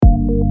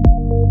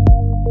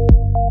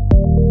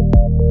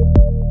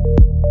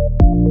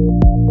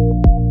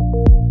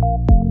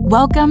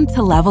Welcome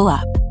to Level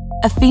Up,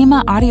 a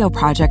FEMA audio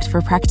project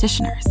for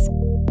practitioners,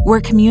 where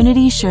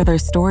communities share their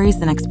stories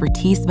and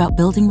expertise about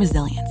building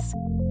resilience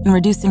and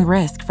reducing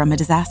risk from a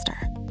disaster.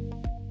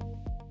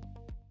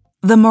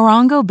 The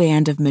Morongo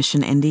Band of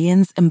Mission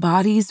Indians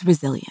embodies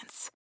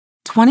resilience.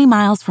 20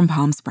 miles from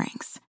Palm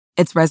Springs,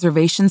 its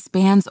reservation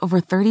spans over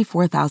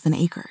 34,000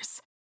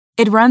 acres.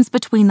 It runs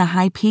between the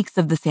high peaks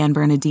of the San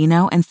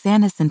Bernardino and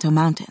San Jacinto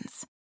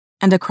Mountains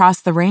and across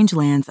the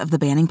rangelands of the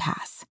Banning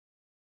Pass.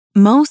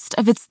 Most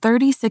of its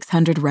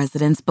 3,600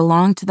 residents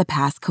belong to the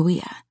Pass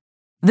Cahuilla.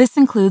 This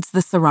includes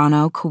the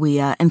Serrano,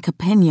 Cahuilla, and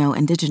Capeño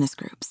indigenous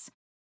groups.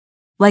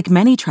 Like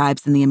many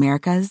tribes in the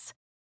Americas,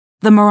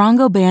 the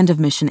Morongo Band of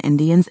Mission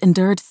Indians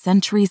endured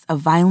centuries of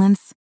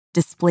violence,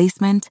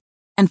 displacement,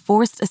 and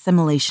forced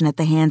assimilation at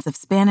the hands of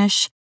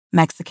Spanish,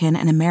 Mexican,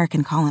 and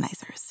American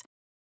colonizers.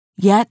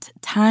 Yet,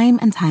 time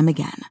and time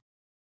again,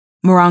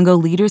 Morongo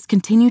leaders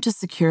continue to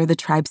secure the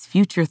tribe's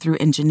future through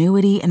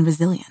ingenuity and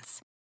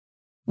resilience.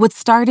 What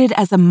started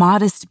as a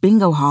modest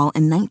bingo hall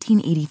in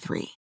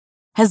 1983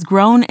 has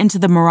grown into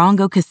the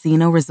Morongo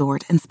Casino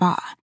Resort and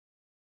Spa.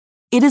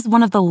 It is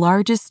one of the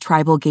largest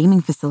tribal gaming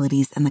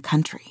facilities in the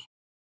country.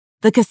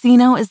 The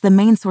casino is the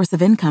main source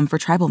of income for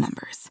tribal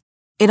members.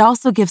 It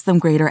also gives them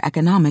greater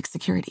economic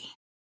security.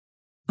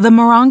 The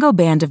Morongo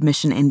Band of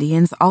Mission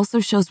Indians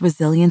also shows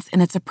resilience in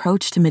its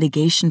approach to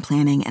mitigation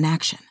planning and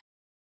action.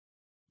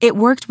 It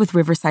worked with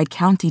Riverside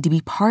County to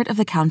be part of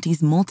the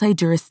county's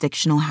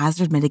multi-jurisdictional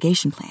hazard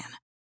mitigation plan.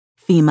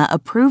 FEMA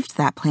approved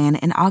that plan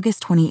in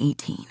August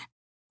 2018.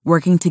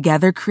 Working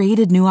together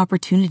created new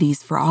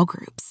opportunities for all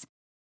groups.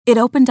 It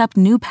opened up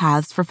new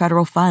paths for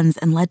federal funds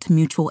and led to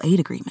mutual aid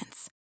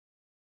agreements.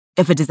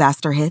 If a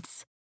disaster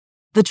hits,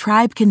 the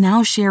tribe can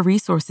now share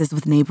resources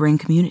with neighboring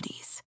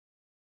communities.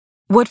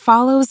 What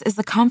follows is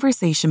a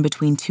conversation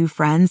between two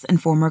friends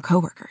and former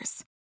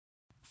coworkers.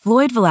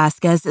 Floyd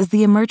Velasquez is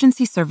the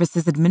Emergency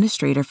Services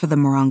Administrator for the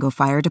Morongo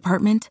Fire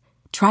Department,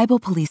 Tribal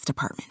Police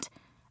Department,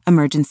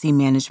 Emergency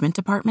Management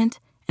Department,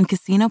 and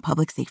Casino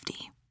Public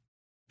Safety.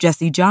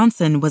 Jesse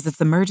Johnson was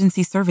its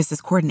Emergency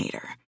Services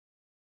Coordinator.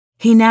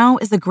 He now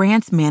is a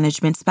Grants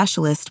Management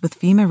Specialist with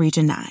FEMA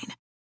Region 9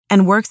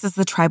 and works as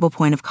the tribal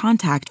point of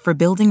contact for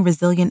building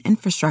resilient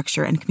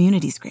infrastructure and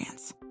communities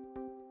grants.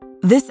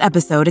 This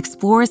episode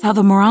explores how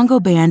the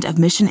Morongo Band of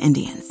Mission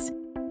Indians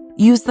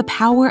use the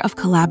power of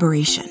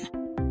collaboration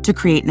to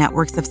create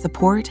networks of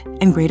support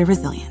and greater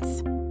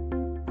resilience.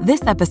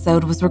 This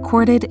episode was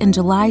recorded in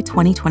July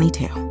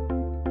 2022.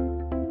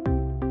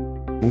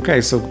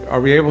 Okay, so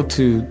are we able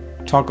to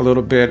talk a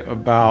little bit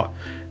about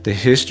the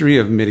history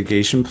of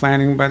mitigation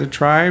planning by the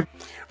tribe?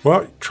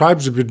 Well,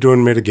 tribes have been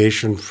doing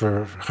mitigation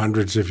for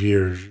hundreds of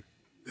years.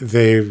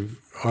 They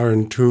are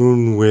in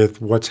tune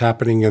with what's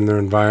happening in their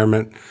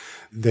environment.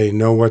 They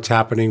know what's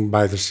happening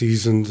by the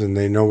seasons, and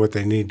they know what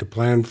they need to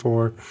plan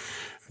for.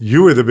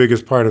 You were the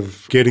biggest part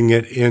of getting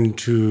it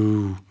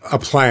into a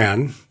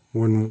plan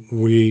when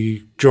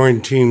we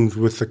joined teams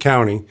with the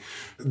county.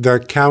 The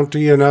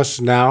county and us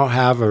now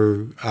have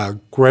a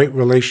great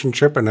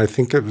relationship, and I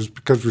think it was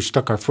because we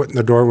stuck our foot in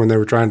the door when they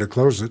were trying to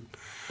close it.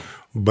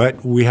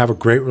 But we have a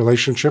great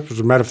relationship.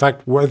 As a matter of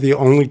fact, we're the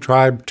only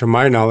tribe, to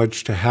my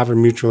knowledge, to have a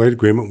mutual aid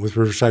agreement with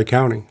Riverside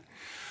County.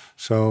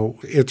 So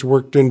it's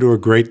worked into a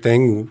great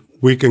thing.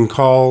 We can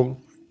call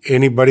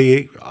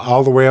anybody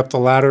all the way up the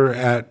ladder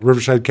at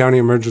Riverside County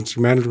Emergency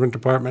Management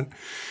Department,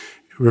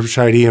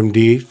 Riverside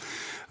EMD.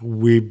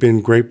 We've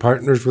been great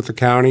partners with the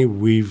county.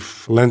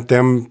 We've lent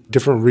them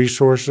different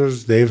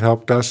resources. They've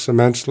helped us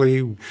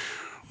immensely.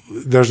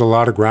 There's a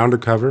lot of ground to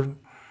cover,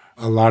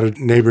 a lot of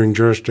neighboring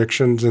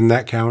jurisdictions in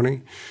that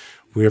county.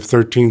 We have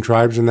 13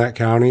 tribes in that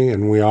county,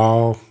 and we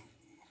all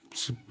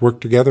work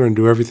together and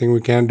do everything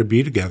we can to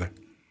be together.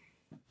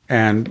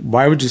 And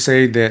why would you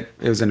say that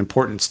it was an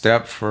important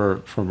step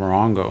for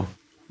Morongo?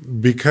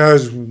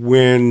 Because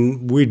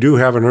when we do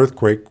have an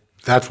earthquake,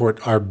 that's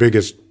what our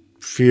biggest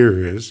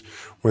fear is.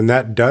 When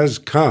that does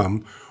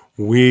come,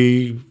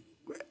 we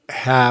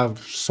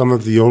have some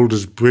of the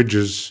oldest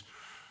bridges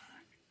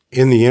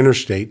in the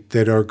interstate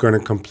that are going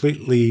to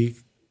completely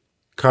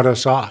cut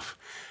us off.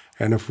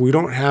 And if we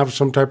don't have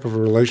some type of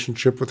a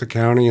relationship with the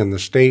county and the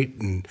state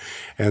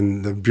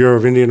and the Bureau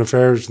of Indian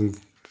Affairs and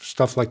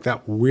stuff like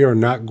that, we are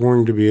not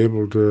going to be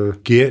able to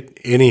get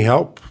any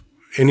help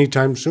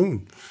anytime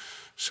soon.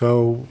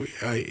 So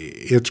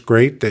it's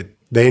great that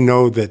they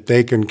know that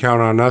they can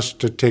count on us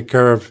to take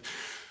care of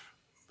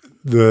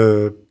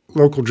the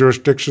local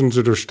jurisdictions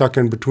that are stuck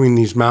in between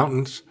these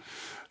mountains,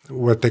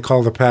 what they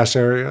call the pass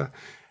area.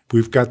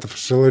 We've got the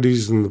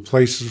facilities and the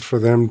places for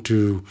them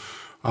to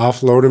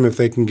offload them if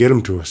they can get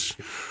them to us.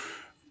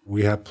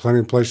 We have plenty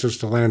of places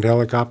to land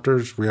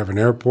helicopters. We have an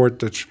airport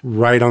that's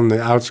right on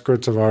the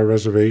outskirts of our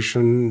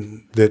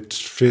reservation that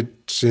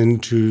fits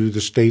into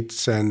the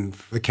state's and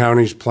the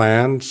county's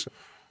plans.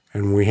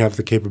 And we have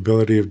the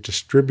capability of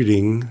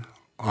distributing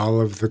all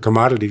of the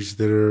commodities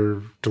that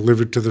are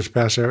delivered to this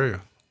pass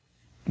area.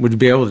 Would you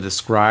be able to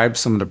describe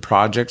some of the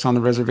projects on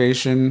the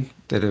reservation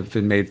that have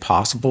been made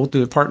possible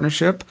through the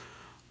partnership?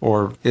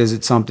 or is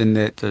it something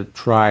that the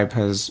tribe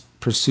has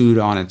pursued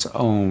on its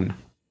own?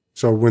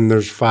 So when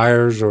there's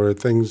fires or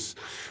things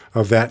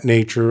of that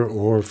nature,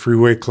 or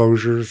freeway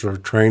closures or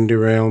train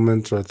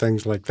derailments or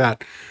things like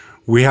that,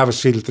 we have a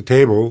seat at the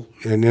table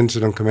in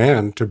incident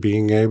command to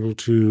being able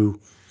to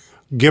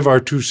give our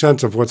 2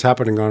 cents of what's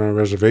happening on our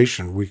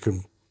reservation. We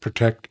can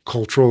protect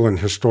cultural and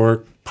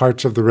historic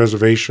parts of the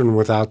reservation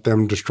without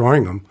them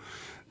destroying them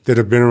that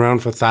have been around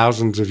for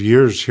thousands of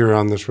years here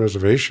on this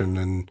reservation.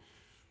 And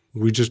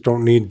we just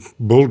don't need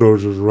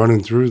bulldozers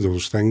running through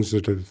those things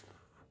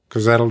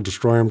because that'll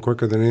destroy them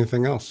quicker than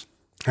anything else.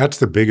 That's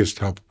the biggest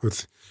help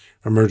with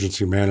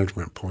emergency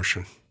management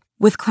portion.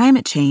 With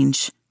climate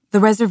change,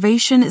 the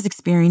reservation is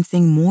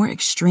experiencing more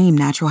extreme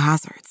natural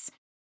hazards.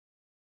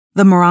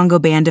 The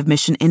Morongo Band of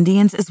Mission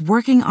Indians is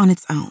working on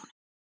its own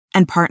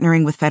and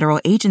partnering with federal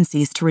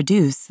agencies to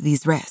reduce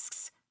these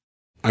risks.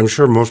 I'm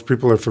sure most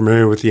people are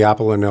familiar with the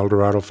Apple and El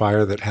Dorado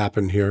fire that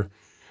happened here.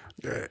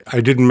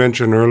 I didn't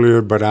mention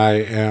earlier, but I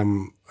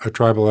am a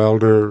tribal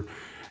elder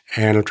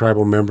and a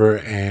tribal member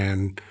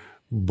and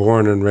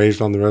born and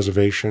raised on the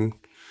reservation,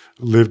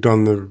 lived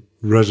on the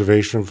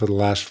reservation for the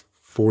last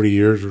 40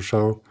 years or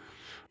so.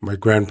 My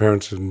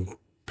grandparents and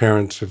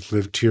parents have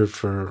lived here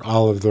for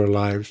all of their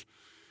lives.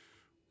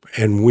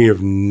 And we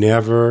have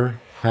never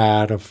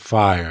had a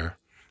fire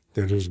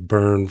that has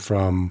burned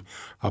from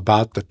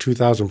about the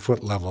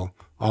 2,000-foot level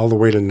all the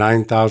way to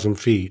 9,000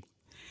 feet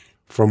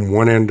from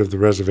one end of the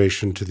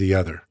reservation to the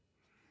other.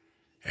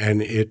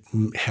 And it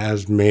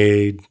has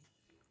made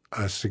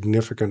a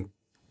significant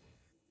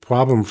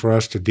problem for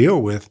us to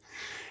deal with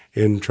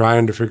in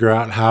trying to figure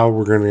out how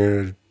we're going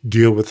to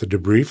deal with the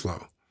debris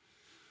flow.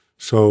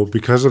 So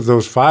because of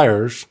those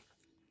fires,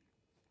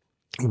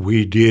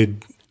 we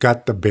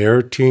got the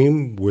BEAR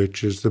team,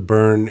 which is the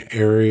Burn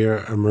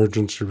Area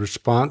Emergency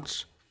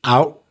Response,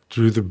 out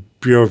through the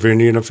Bureau of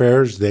Indian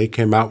Affairs. They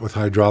came out with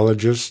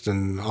hydrologists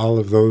and all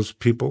of those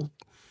people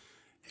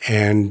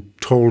and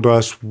told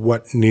us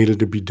what needed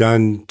to be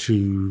done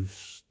to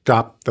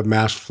stop the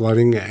mass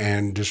flooding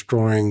and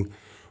destroying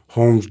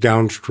homes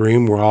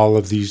downstream where all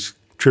of these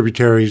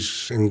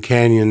tributaries and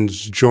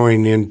canyons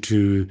join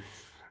into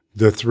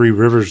the 3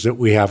 rivers that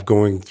we have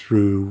going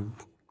through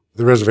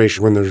the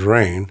reservation when there's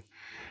rain.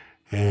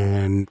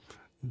 And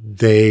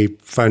they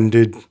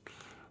funded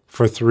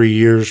for 3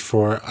 years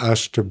for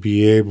us to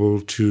be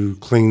able to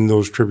clean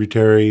those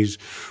tributaries,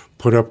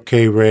 put up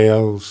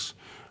K-rails,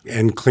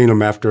 and clean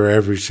them after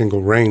every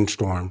single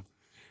rainstorm.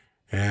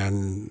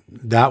 And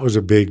that was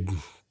a big,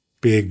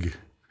 big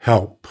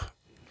help.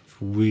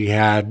 We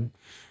had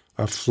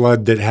a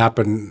flood that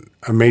happened,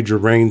 a major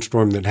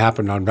rainstorm that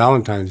happened on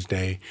Valentine's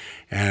Day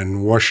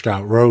and washed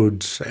out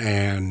roads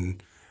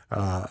and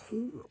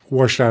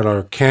washed out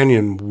our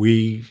canyon.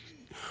 We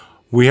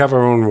have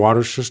our own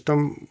water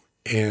system,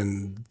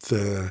 and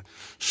the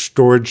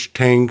storage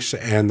tanks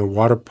and the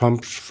water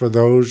pumps for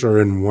those are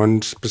in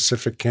one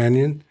specific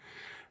canyon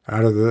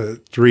out of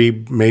the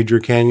 3 major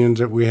canyons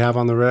that we have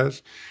on the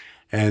res.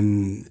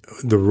 And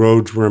the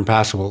roads were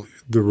impassable.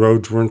 The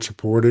roads weren't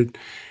supported,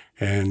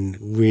 and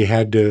we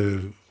had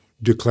to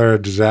declare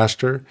a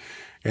disaster.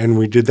 And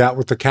we did that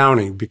with the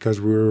county because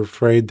we were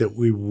afraid that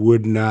we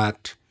would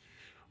not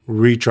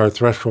reach our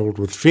threshold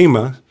with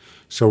FEMA,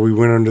 so we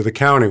went under the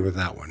county with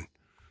that one.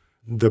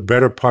 The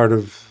better part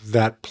of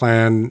that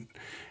plan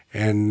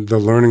and the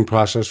learning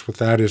process with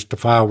that is to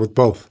file with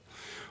both.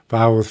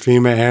 File with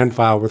FEMA and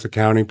file with the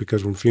county,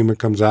 because when FEMA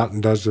comes out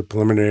and does the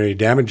preliminary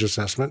damage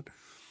assessment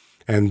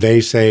and they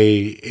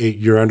say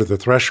you're under the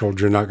threshold,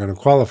 you're not going to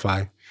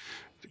qualify,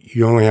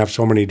 you only have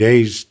so many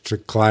days to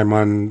climb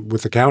on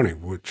with the county,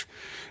 which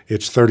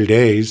it's 30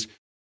 days.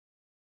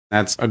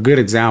 That's a good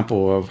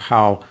example of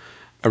how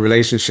a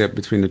relationship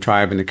between the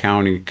tribe and the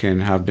county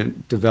can have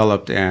been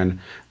developed and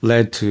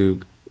led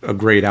to a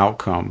great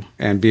outcome,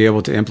 and be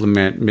able to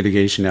implement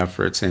mitigation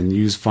efforts and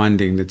use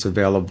funding that's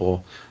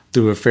available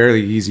through a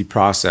fairly easy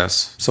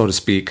process, so to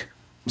speak.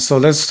 So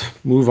let's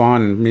move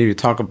on and maybe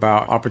talk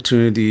about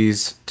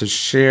opportunities to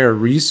share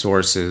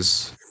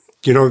resources.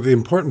 You know, the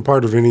important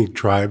part of any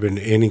tribe and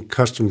any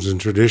customs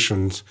and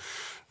traditions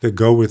that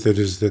go with it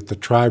is that the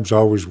tribes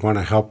always want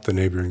to help the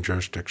neighboring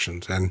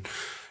jurisdictions. And,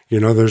 you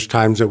know, there's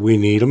times that we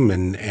need them.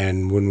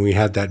 And when we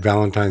had that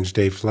Valentine's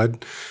Day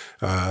flood,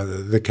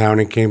 the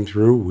county came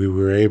through. We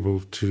were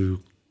able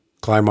to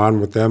climb on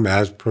with them,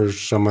 as per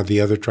some of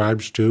the other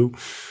tribes too.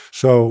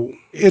 So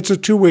it's a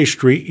two-way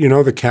street. You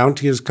know, the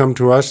county has come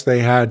to us. They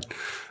had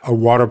a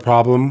water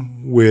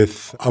problem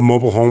with a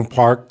mobile home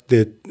park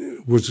that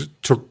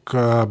took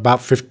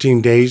about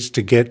 15 days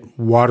to get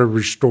water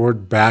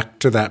restored back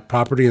to that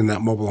property in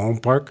that mobile home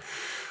park.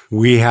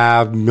 We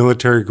have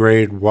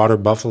military-grade water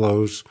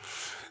buffaloes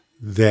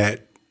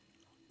that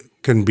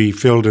can be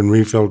filled and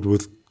refilled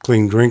with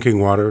clean drinking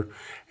water.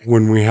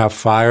 When we have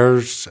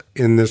fires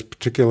in this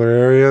particular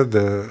area,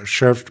 the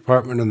Sheriff's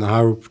Department and the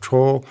Highway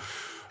Patrol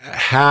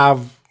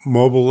have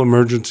mobile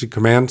emergency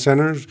command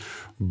centers,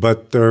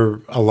 but they're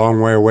a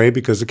long way away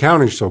because the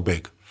county's so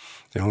big.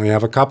 They only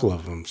have a couple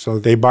of them, so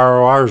they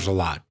borrow ours a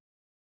lot.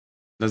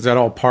 Is that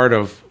all part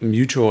of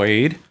mutual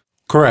aid?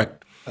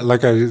 Correct.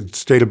 Like I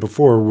stated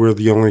before, we're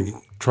the only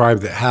tribe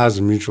that has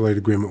a mutual aid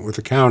agreement with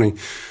the county,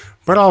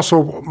 but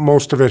also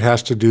most of it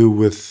has to do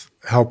with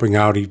helping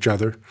out each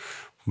other.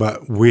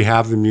 But we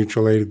have the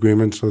mutual aid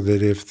agreement so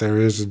that if there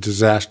is a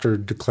disaster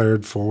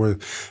declared for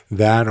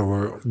that,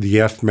 or the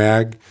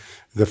FMAG,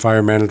 the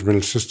Fire Management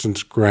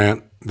Assistance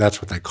Grant,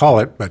 that's what they call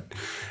it, but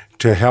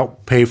to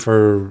help pay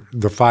for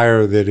the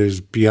fire that is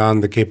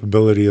beyond the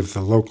capability of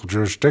the local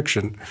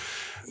jurisdiction,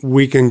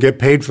 we can get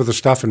paid for the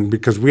stuff, and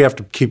because we have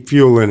to keep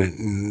fuel in it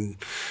and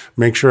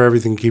make sure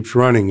everything keeps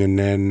running and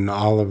then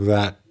all of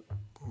that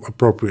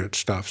appropriate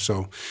stuff.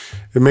 So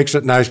it makes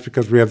it nice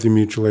because we have the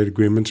mutual aid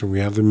agreements, and we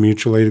have the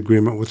mutual aid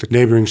agreement with the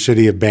neighboring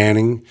city of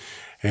Banning,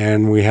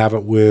 and we have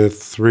it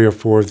with 3 or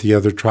 4 of the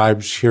other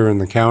tribes here in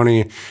the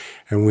county,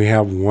 and we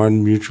have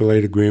one mutual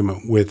aid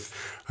agreement with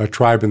a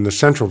tribe in the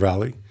Central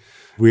Valley.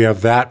 We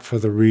have that for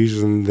the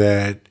reason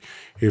that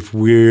if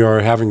we are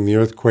having the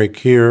earthquake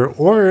here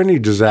or any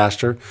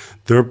disaster,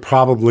 they're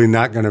probably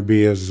not going to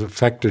be as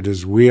affected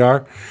as we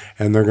are,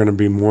 and they're going to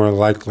be more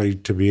likely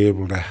to be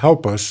able to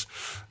help us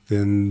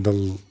than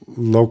the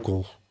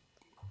local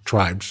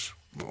tribes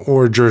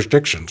or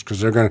jurisdictions,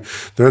 because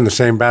they're in the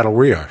same battle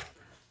we are.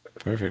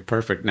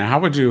 Perfect. Now, how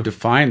would you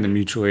define the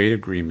mutual aid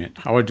agreement?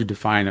 How would you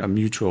define a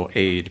mutual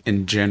aid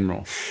in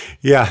general?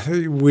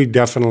 Yeah, we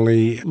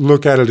definitely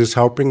look at it as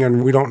helping,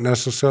 and we don't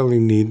necessarily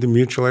need the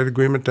mutual aid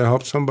agreement to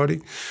help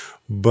somebody.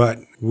 But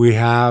we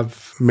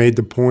have made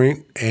the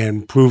point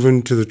and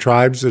proven to the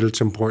tribes that it's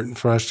important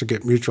for us to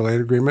get mutual aid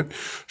agreement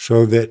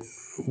so that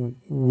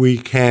we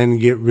can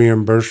get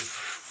reimbursed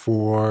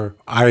for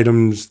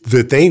items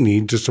that they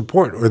need to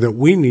support or that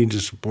we need to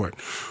support.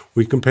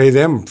 We can pay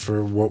them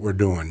for what we're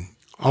doing.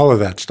 All of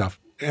that stuff.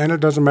 And it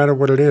doesn't matter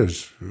what it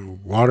is,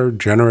 water,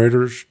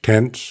 generators,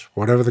 tents,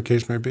 whatever the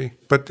case may be.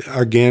 But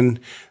again,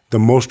 the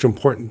most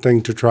important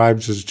thing to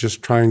tribes is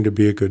just trying to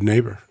be a good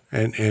neighbor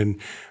and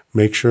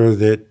make sure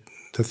that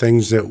the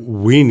things that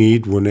we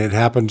need when it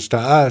happens to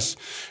us,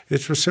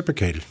 it's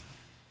reciprocated.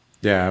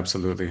 Yeah,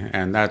 absolutely.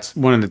 And that's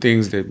one of the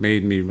things that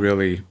made me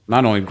really,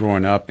 not only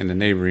growing up in the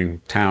neighboring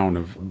town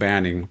of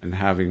Banning and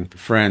having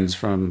friends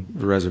from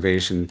the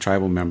reservation,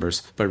 tribal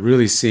members, but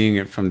really seeing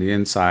it from the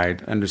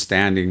inside,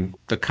 understanding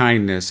the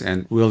kindness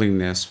and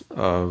willingness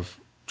of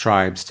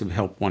tribes to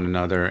help one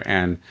another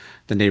and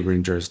the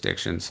neighboring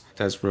jurisdictions.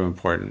 That's real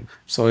important.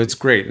 So it's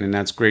great, and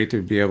that's great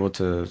to be able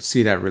to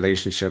see that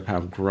relationship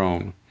have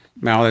grown.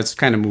 Now let's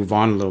kind of move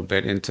on a little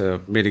bit into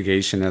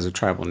mitigation as a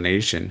tribal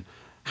nation.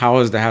 How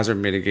has the hazard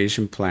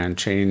mitigation plan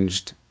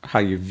changed how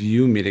you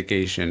view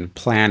mitigation,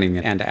 planning,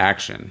 and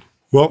action?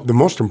 Well, the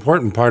most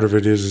important part of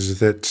it is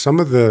that some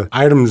of the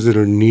items that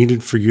are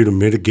needed for you to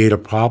mitigate a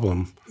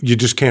problem, you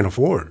just can't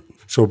afford.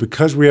 So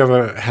because we have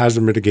a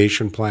hazard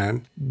mitigation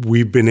plan,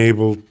 we've been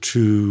able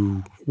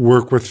to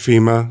work with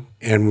FEMA,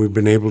 and we've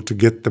been able to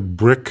get the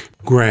BRIC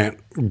grant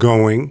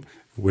going,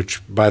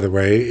 which, by the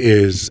way,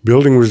 is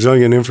Building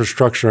Resilient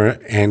Infrastructure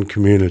and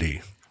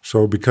Community.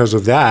 So because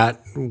of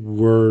that,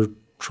 we're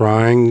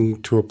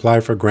trying to apply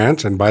for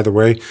grants. And by the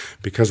way,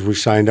 because we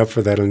signed up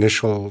for that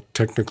initial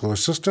technical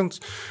assistance,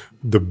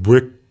 the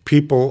BRIC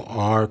people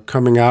are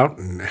coming out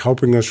and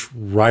helping us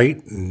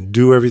write and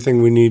do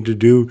everything we need to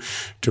do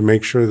to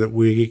make sure that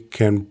we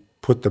can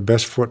put the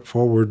best foot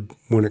forward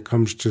when it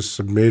comes to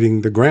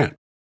submitting the grant.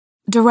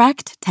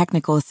 Direct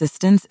technical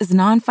assistance is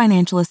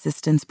non-financial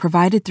assistance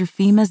provided through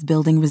FEMA's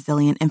Building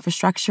Resilient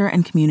Infrastructure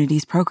and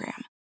Communities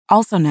program,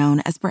 also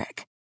known as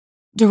BRIC.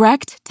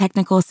 Direct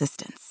technical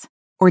assistance,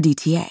 or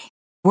DTA,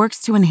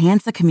 works to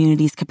enhance a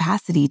community's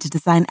capacity to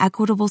design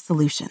equitable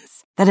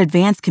solutions that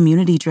advance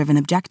community-driven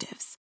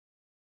objectives,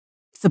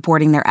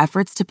 supporting their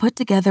efforts to put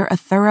together a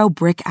thorough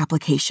BRIC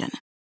application,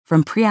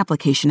 from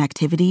pre-application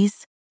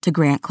activities to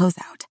grant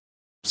closeout.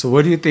 So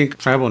what do you think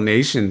tribal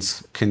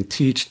nations can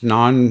teach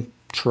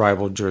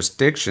non-tribal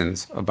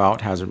jurisdictions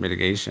about hazard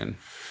mitigation?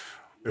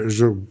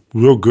 There's a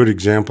real good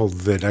example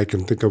that I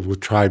can think of with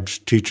tribes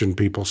teaching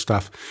people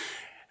stuff.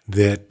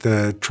 That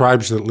the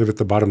tribes that live at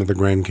the bottom of the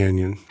Grand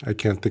Canyon, I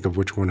can't think of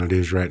which one it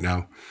is right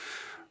now,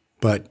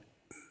 but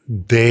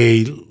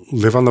they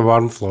live on the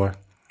bottom floor,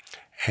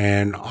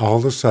 and all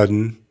of a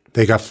sudden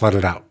they got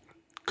flooded out,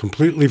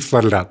 completely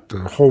flooded out. The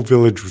whole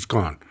village was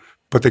gone,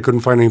 but they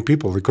couldn't find any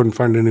people. They couldn't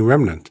find any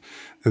remnants.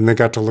 Then they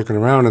got to looking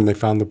around, and they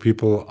found the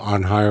people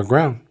on higher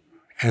ground.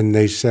 And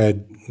they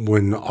said,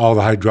 when all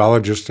the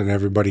hydrologists and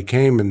everybody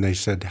came, and they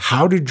said,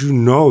 how did you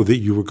know that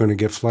you were going to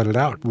get flooded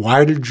out?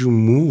 Why did you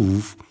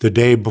move the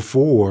day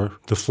before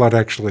the flood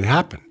actually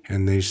happened?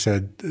 And they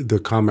said the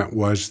comment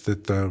was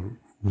that the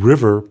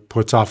river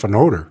puts off an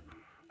odor,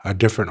 a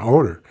different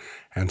odor,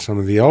 and some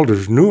of the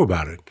elders knew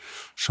about it.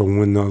 So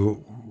when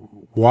the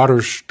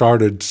water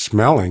started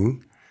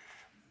smelling,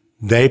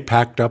 they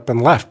packed up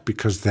and left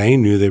because they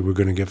knew they were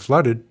going to get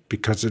flooded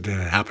because it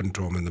had happened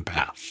to them in the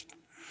past.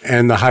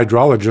 And the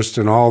hydrologists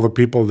and all the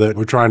people that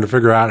were trying to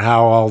figure out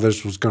how all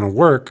this was going to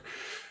work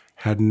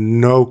had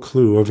no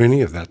clue of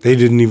any of that. They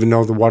didn't even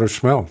know the water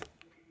smelled.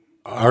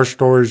 Our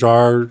stories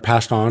are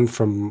passed on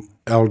from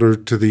elder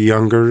to the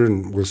younger,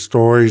 and with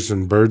stories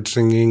and bird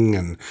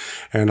singing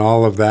and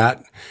all of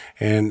that.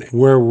 And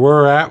where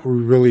we're at, we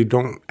really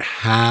don't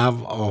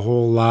have a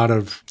whole lot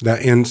of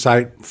that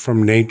insight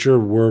from nature.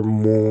 We're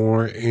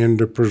more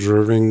into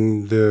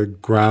preserving the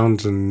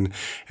grounds and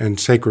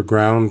sacred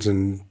grounds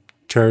and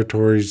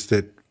territories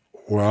that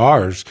were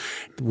ours,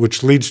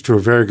 which leads to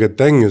a very good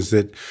thing, is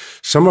that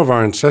some of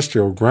our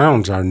ancestral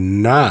grounds are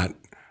not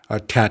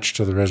attached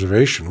to the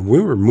reservation.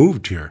 We were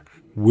moved here.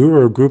 We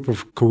were a group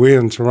of Kauai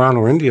and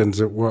Serrano Indians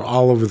that were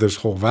all over this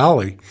whole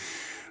valley,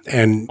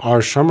 and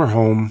our summer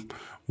home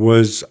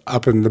was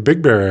up in the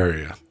Big Bear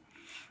area.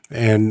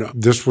 And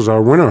this was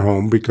our winter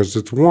home because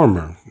it's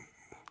warmer.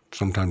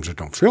 Sometimes it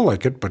don't feel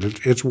like it, but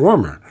it's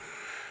warmer.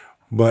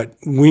 But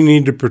we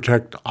need to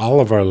protect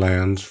all of our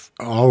lands,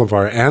 all of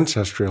our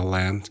ancestral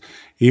lands,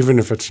 even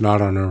if it's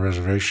not on our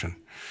reservation.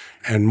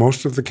 And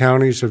most of the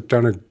counties have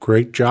done a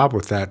great job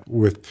with that.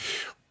 With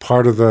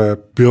part of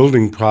the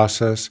building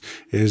process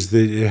is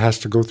that it has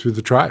to go through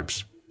the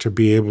tribes to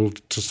be able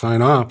to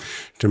sign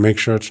off to make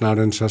sure it's not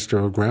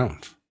ancestral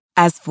grounds.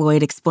 As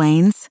Floyd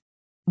explains,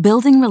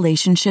 building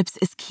relationships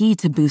is key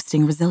to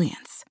boosting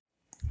resilience.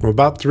 Well,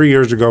 about 3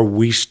 years ago,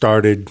 we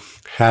started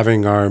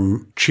having our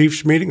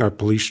chiefs meeting, our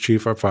police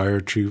chief, our fire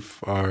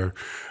chief, our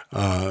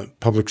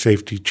public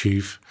safety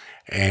chief,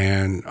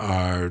 and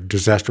our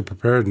disaster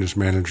preparedness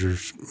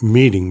managers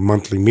meeting,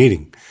 monthly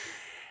meeting.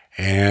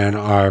 And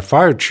our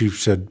fire chief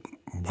said,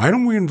 why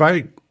don't we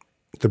invite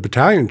the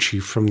battalion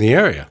chief from the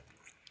area?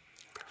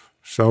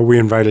 So we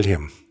invited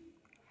him.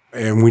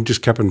 And we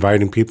just kept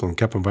inviting people and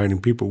kept inviting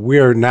people. We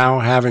are now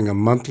having a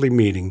monthly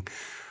meeting,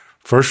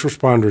 first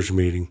responders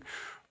meeting,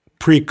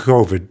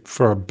 pre-COVID,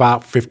 for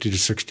about 50 to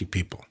 60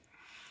 people.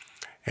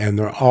 And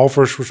they're all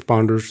first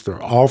responders. They're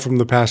all from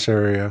the Pass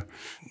area.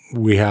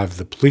 We have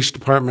the police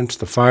departments,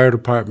 the fire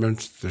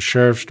departments, the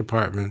sheriff's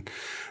department,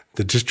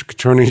 the district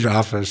attorney's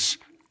office,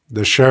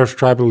 the sheriff's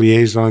tribal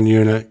liaison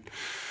unit.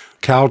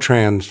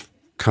 Caltrans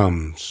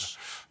comes.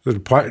 The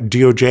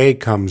DOJ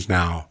comes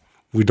now.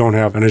 We don't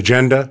have an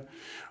agenda.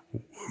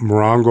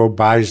 Morongo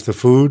buys the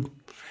food,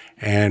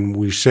 and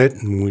we sit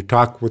and we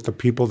talk with the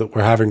people that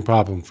we're having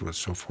problems with.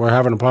 So if we're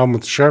having a problem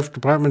with the sheriff's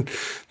department,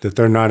 that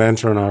they're not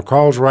answering our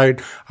calls right,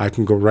 I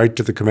can go right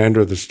to the commander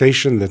of the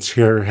station that's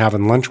here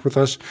having lunch with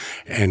us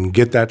and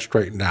get that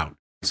straightened out.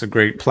 It's a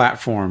great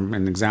platform,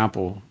 an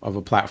example of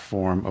a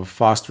platform of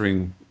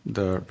fostering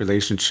the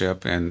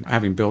relationship and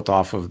having built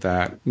off of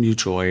that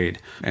mutual aid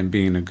and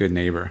being a good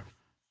neighbor.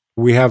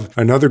 We have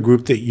another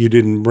group that you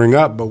didn't bring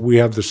up, but we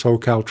have the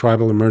SoCal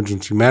Tribal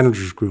Emergency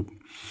Managers Group.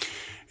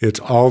 It's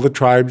all the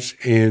tribes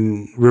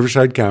in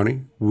Riverside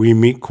County. We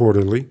meet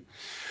quarterly.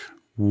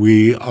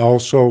 We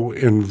also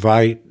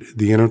invite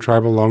the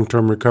Intertribal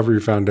Long-Term Recovery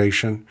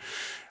Foundation,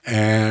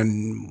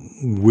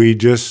 and we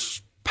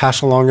just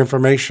pass along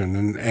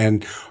information,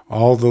 and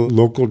all the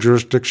local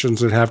jurisdictions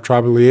that have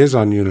tribal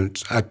liaison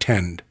units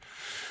attend.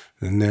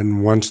 And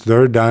then once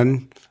they're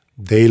done,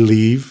 they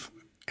leave,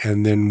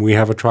 and then we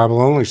have a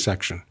tribal-only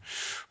section.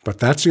 But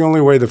that's the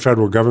only way the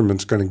federal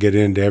government's going to get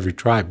into every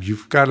tribe.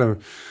 You've got to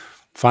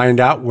find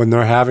out when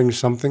they're having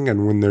something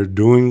and when they're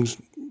doing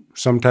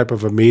some type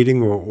of a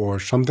meeting or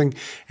something,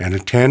 and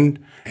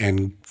attend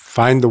and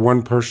find the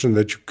one person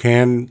that you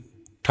can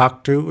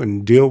talk to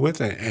and deal with,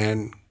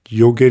 and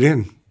you'll get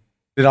in.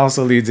 It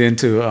also leads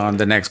into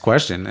the next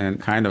question, and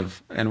kind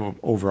of an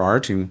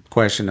overarching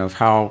question of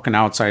how can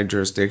outside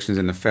jurisdictions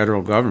and the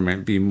federal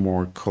government be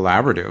more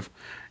collaborative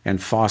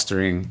and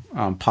fostering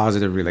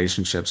positive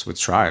relationships with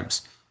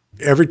tribes?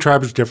 Every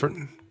tribe is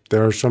different.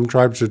 There are some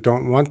tribes that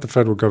don't want the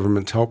federal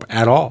government's help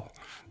at all.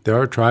 There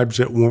are tribes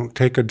that won't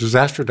take a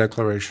disaster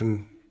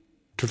declaration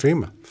to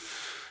FEMA.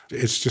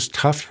 It's just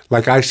tough.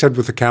 Like I said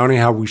with the county,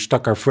 how we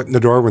stuck our foot in the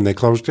door when they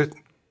closed it.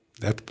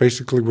 That's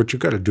basically what you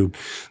got to do.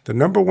 The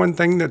number one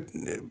thing that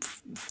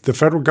the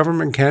federal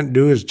government can't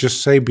do is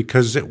just say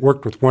because it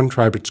worked with one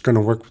tribe, it's going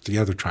to work with the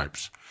other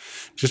tribes.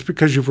 Just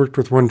because you've worked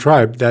with one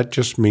tribe, that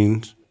just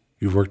means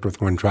you've worked with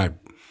one tribe.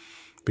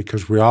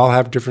 Because we all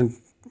have different,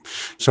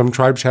 some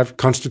tribes have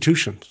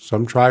constitutions.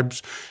 Some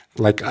tribes,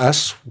 like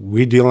us,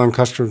 we deal on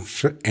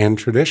customs and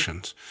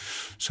traditions.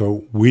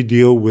 So we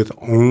deal with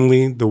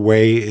only the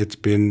way it's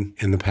been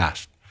in the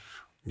past.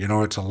 You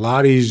know, it's a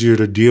lot easier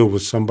to deal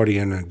with somebody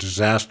in a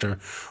disaster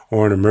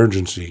or an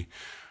emergency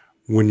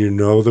when you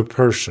know the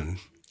person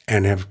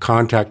and have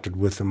contacted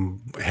with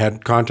them,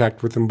 had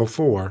contact with them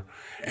before,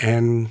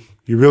 and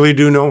you really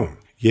do know them.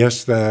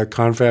 Yes, the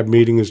confab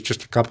meeting is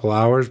just a couple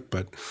hours,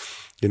 but,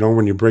 you know,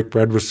 when you break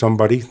bread with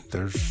somebody,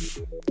 there's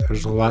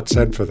a lot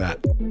said for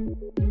that.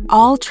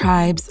 All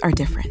tribes are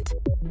different.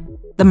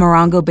 The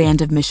Morongo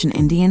Band of Mission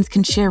Indians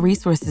can share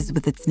resources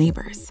with its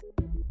neighbors.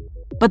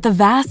 But the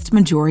vast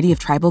majority of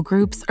tribal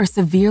groups are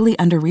severely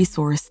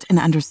under-resourced and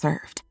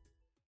underserved.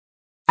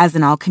 As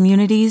in all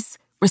communities,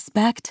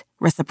 respect,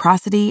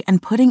 reciprocity,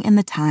 and putting in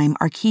the time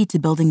are key to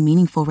building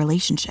meaningful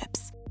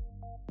relationships.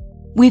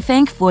 We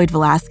thank Floyd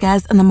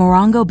Velasquez and the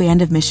Morongo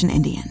Band of Mission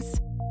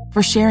Indians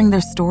for sharing their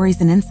stories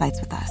and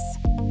insights with us.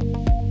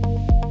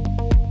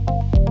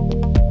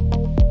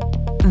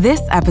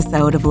 This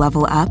episode of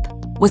Level Up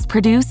was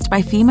produced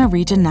by FEMA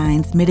Region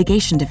 9's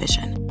Mitigation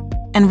Division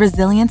and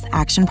Resilience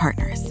Action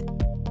Partners.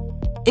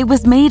 It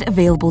was made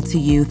available to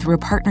you through a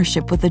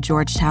partnership with the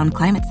Georgetown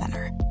Climate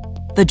Center.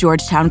 The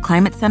Georgetown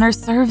Climate Center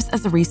serves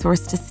as a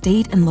resource to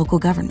state and local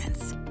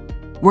governments,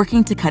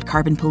 working to cut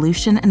carbon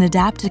pollution and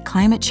adapt to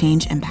climate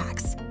change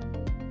impacts.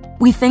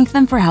 We thank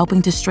them for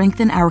helping to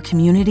strengthen our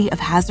community of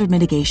hazard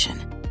mitigation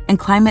and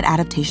climate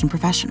adaptation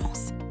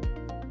professionals.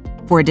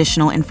 For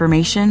additional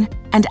information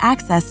and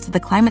access to the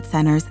Climate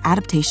Center's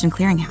Adaptation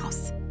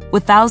Clearinghouse,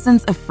 with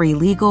thousands of free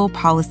legal,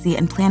 policy,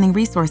 and planning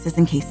resources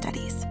and case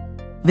studies,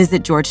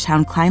 visit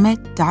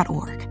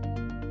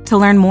georgetownclimate.org. To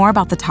learn more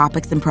about the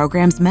topics and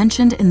programs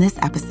mentioned in this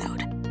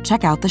episode,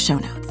 check out the show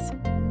notes.